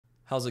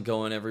How's it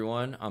going,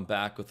 everyone? I'm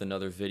back with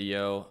another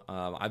video.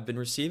 I've been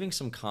receiving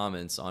some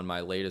comments on my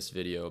latest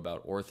video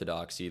about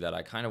orthodoxy that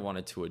I kind of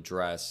wanted to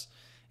address,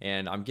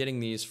 and I'm getting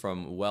these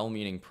from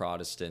well-meaning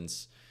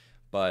Protestants,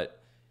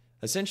 but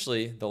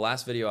essentially, the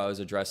last video I was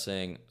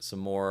addressing some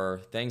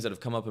more things that have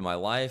come up in my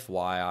life,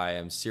 why I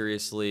am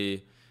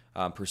seriously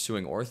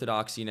pursuing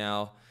orthodoxy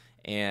now,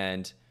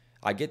 and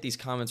I get these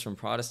comments from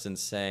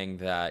Protestants saying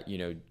that,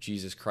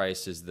 Jesus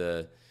Christ is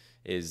the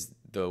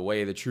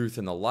way, the truth,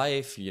 and the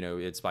life.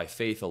 It's by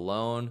faith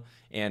alone.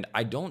 And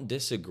I don't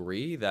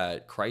disagree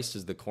that Christ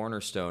is the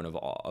cornerstone of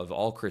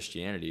all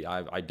Christianity.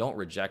 I don't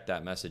reject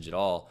that message at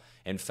all.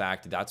 In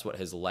fact, that's what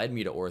has led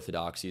me to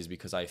orthodoxy, is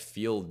because I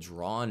feel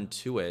drawn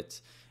to it.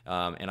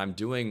 And I'm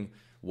doing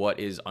what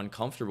is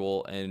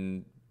uncomfortable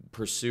in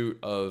pursuit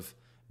of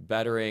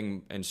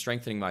bettering and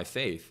strengthening my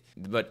faith.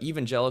 But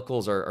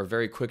evangelicals are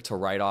very quick to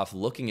write off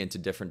looking into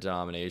different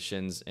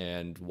denominations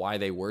and why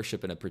they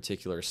worship in a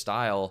particular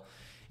style.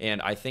 And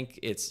I think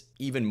it's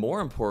even more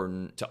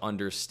important to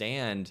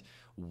understand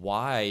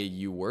why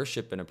you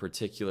worship in a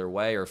particular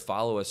way or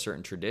follow a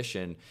certain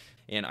tradition.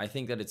 And I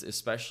think that it's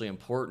especially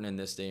important in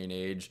this day and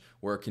age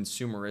where a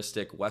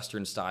consumeristic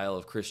Western style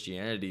of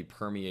Christianity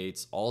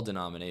permeates all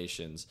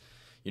denominations.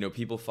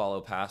 People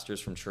follow pastors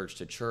from church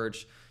to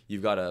church.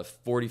 You've got a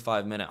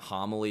 45-minute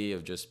homily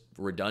of just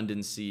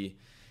redundancy,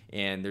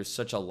 and there's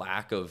such a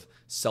lack of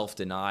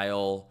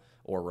self-denial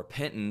or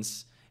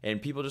repentance, and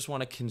people just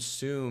want to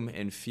consume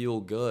and feel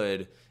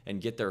good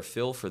and get their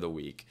fill for the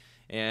week.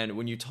 And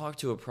when you talk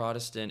to a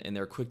Protestant and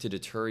they're quick to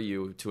deter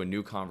you to a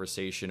new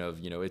conversation of,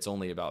 it's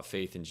only about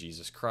faith in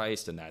Jesus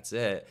Christ and that's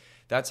it,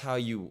 that's how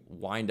you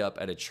wind up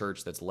at a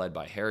church that's led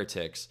by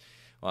heretics,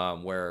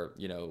 where,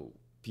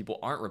 people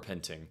aren't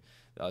repenting,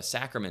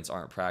 sacraments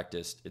aren't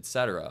practiced,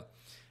 etc.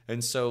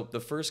 And so the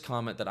first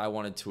comment that I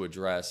wanted to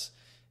address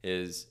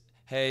is,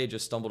 hey,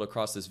 just stumbled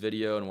across this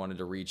video and wanted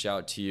to reach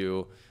out to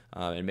you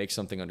and make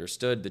something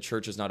understood. The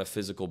church is not a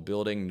physical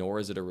building, nor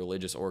is it a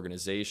religious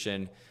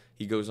organization.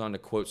 He goes on to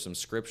quote some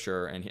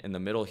scripture, and in the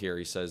middle here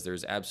he says,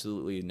 there's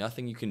absolutely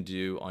nothing you can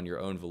do on your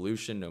own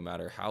volition, no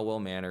matter how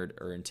well-mannered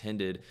or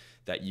intended,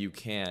 that you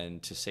can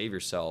to save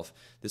yourself.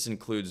 This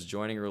includes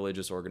joining a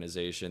religious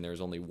organization. There's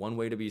only one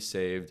way to be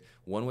saved,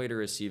 one way to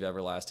receive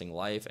everlasting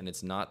life, and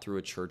it's not through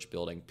a church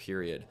building,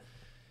 period.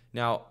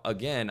 Now,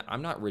 again,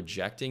 I'm not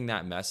rejecting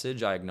that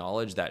message. I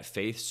acknowledge that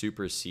faith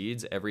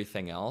supersedes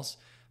everything else.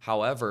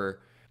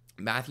 However,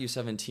 Matthew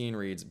 17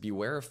 reads,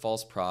 "Beware of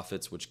false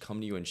prophets which come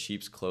to you in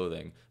sheep's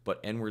clothing, but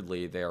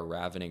inwardly they are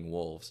ravening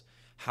wolves."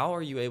 How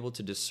are you able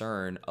to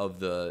discern of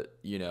the,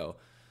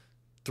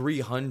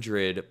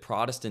 300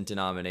 Protestant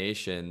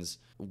denominations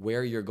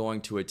where you're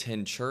going to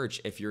attend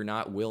church if you're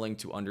not willing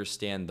to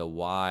understand the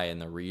why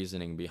and the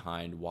reasoning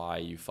behind why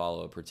you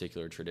follow a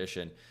particular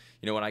tradition?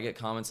 When I get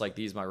comments like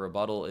these, my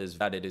rebuttal is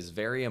that it is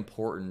very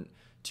important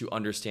to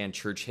understand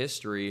church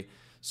history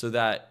so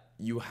that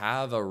you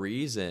have a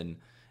reason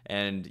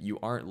and you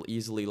aren't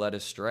easily led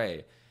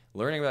astray.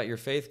 Learning about your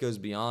faith goes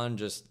beyond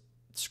just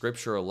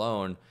scripture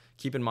alone.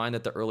 Keep in mind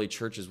that the early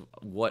church is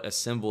what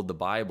assembled the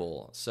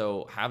Bible.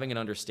 So having an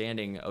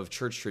understanding of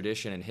church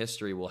tradition and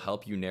history will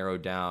help you narrow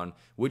down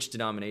which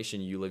denomination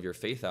you live your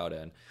faith out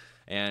in.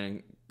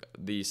 And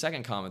the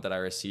second comment that I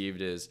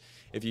received is,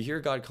 if you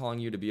hear God calling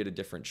you to be at a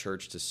different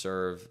church to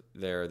serve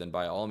there, then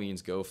by all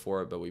means go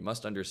for it. But we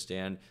must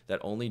understand that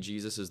only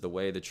Jesus is the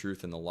way, the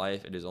truth, and the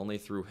life. It is only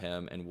through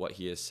him and what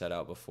he has set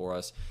out before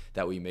us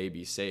that we may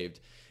be saved.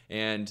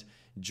 And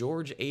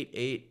George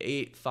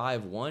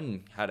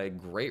 88851 had a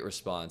great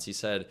response. He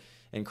said,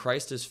 "And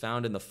Christ is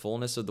found in the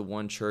fullness of the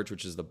one church,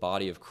 which is the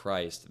body of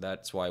Christ.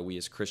 That's why we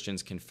as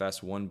Christians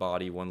confess one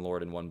body, one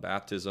Lord, and one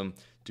baptism.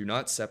 Do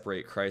not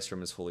separate Christ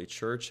from his holy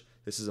church.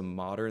 This is a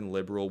modern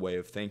liberal way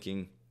of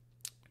thinking,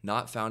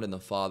 not found in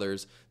the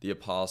fathers, the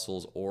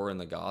apostles, or in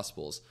the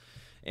gospels."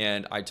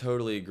 And I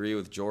totally agree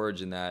with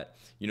George in that,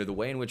 the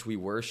way in which we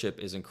worship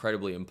is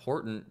incredibly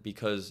important,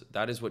 because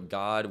that is what,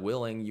 God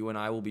willing, you and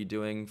I will be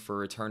doing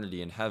for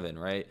eternity in heaven,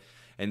 right?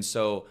 And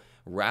so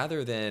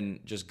rather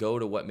than just go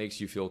to what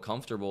makes you feel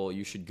comfortable,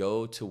 you should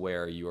go to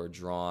where you are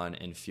drawn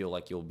and feel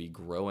like you'll be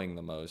growing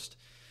the most.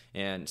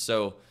 And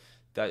so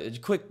that is a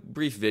quick,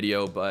 brief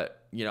video,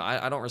 but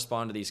I don't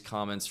respond to these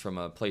comments from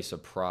a place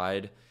of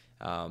pride.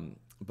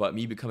 But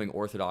me becoming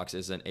Orthodox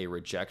isn't a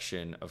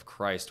rejection of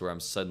Christ where I'm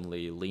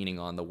suddenly leaning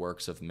on the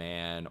works of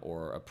man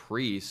or a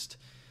priest.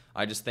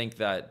 I just think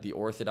that the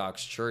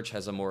Orthodox Church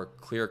has a more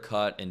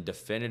clear-cut and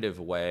definitive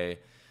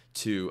way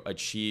to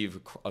achieve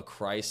a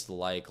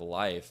Christ-like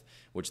life,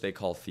 which they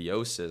call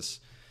theosis.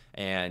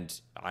 And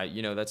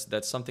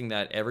that's something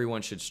that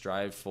everyone should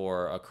strive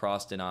for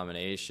across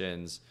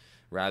denominations,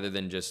 rather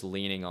than just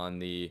leaning on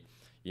the,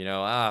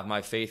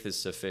 my faith is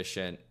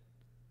sufficient.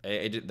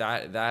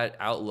 That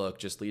outlook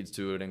just leads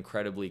to an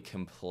incredibly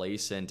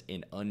complacent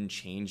and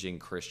unchanging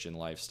Christian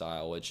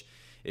lifestyle, which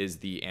is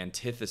the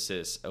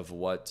antithesis of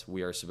what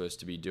we are supposed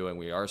to be doing.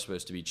 We are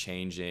supposed to be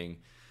changing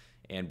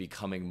and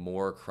becoming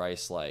more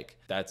Christ-like.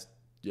 That's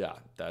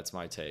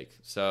my take.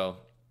 So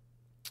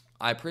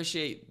I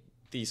appreciate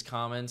these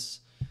comments.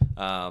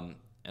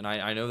 And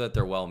I know that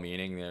they're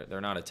well-meaning.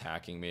 They're not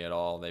attacking me at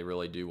all. They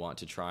really do want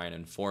to try and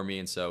inform me,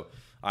 and so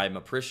I'm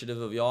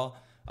appreciative of y'all.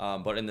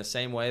 But in the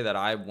same way that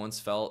I once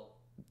felt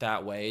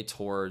that way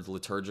towards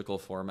liturgical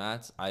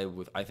formats,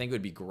 I think it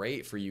would be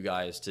great for you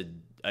guys to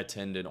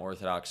attend an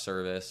Orthodox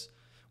service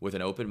with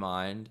an open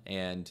mind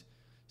and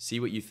see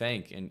what you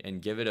think,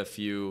 and give it a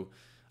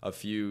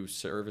few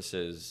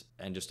services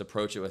and just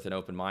approach it with an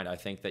open mind. I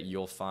think that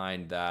you'll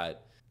find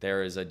that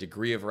there is a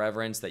degree of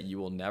reverence that you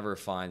will never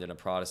find in a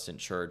Protestant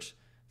church,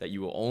 that you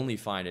will only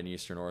find in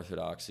Eastern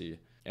Orthodoxy.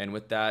 And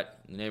with that,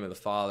 in the name of the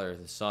Father,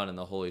 the Son, and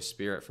the Holy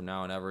Spirit, from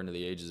now and ever into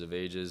the ages of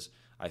ages,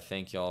 I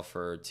thank y'all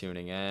for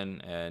tuning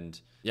in. And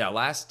yeah,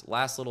 last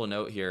little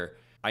note here.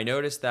 I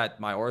noticed that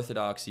my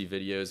Orthodoxy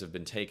videos have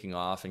been taking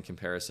off in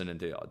comparison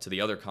to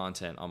the other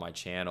content on my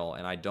channel,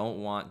 and I don't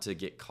want to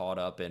get caught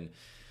up in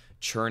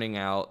churning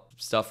out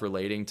stuff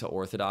relating to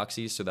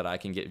Orthodoxy so that I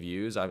can get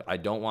views. I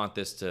don't want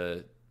this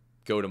to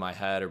go to my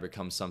head or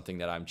become something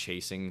that I'm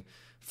chasing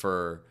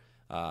for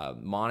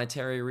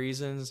monetary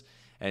reasons.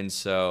 And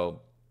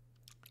so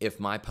if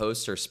my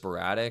posts are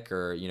sporadic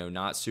or,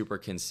 not super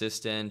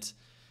consistent,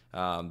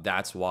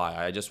 that's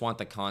why. I just want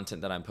the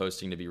content that I'm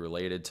posting to be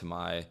related to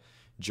my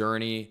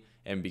journey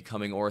and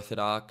becoming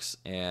Orthodox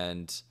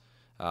and,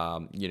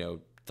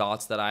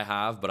 thoughts that I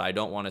have, but I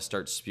don't want to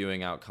start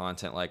spewing out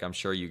content like I'm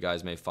sure you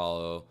guys may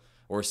follow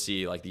or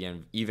see, like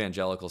the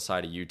evangelical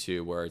side of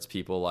YouTube, where it's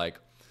people like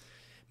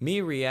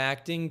me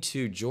reacting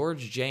to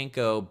George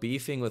Janko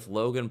beefing with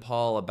Logan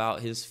Paul about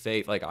his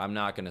faith. Like, I'm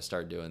not going to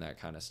start doing that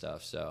kind of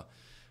stuff. So,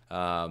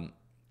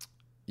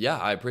 yeah,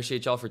 I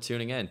appreciate y'all for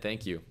tuning in.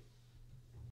 Thank you.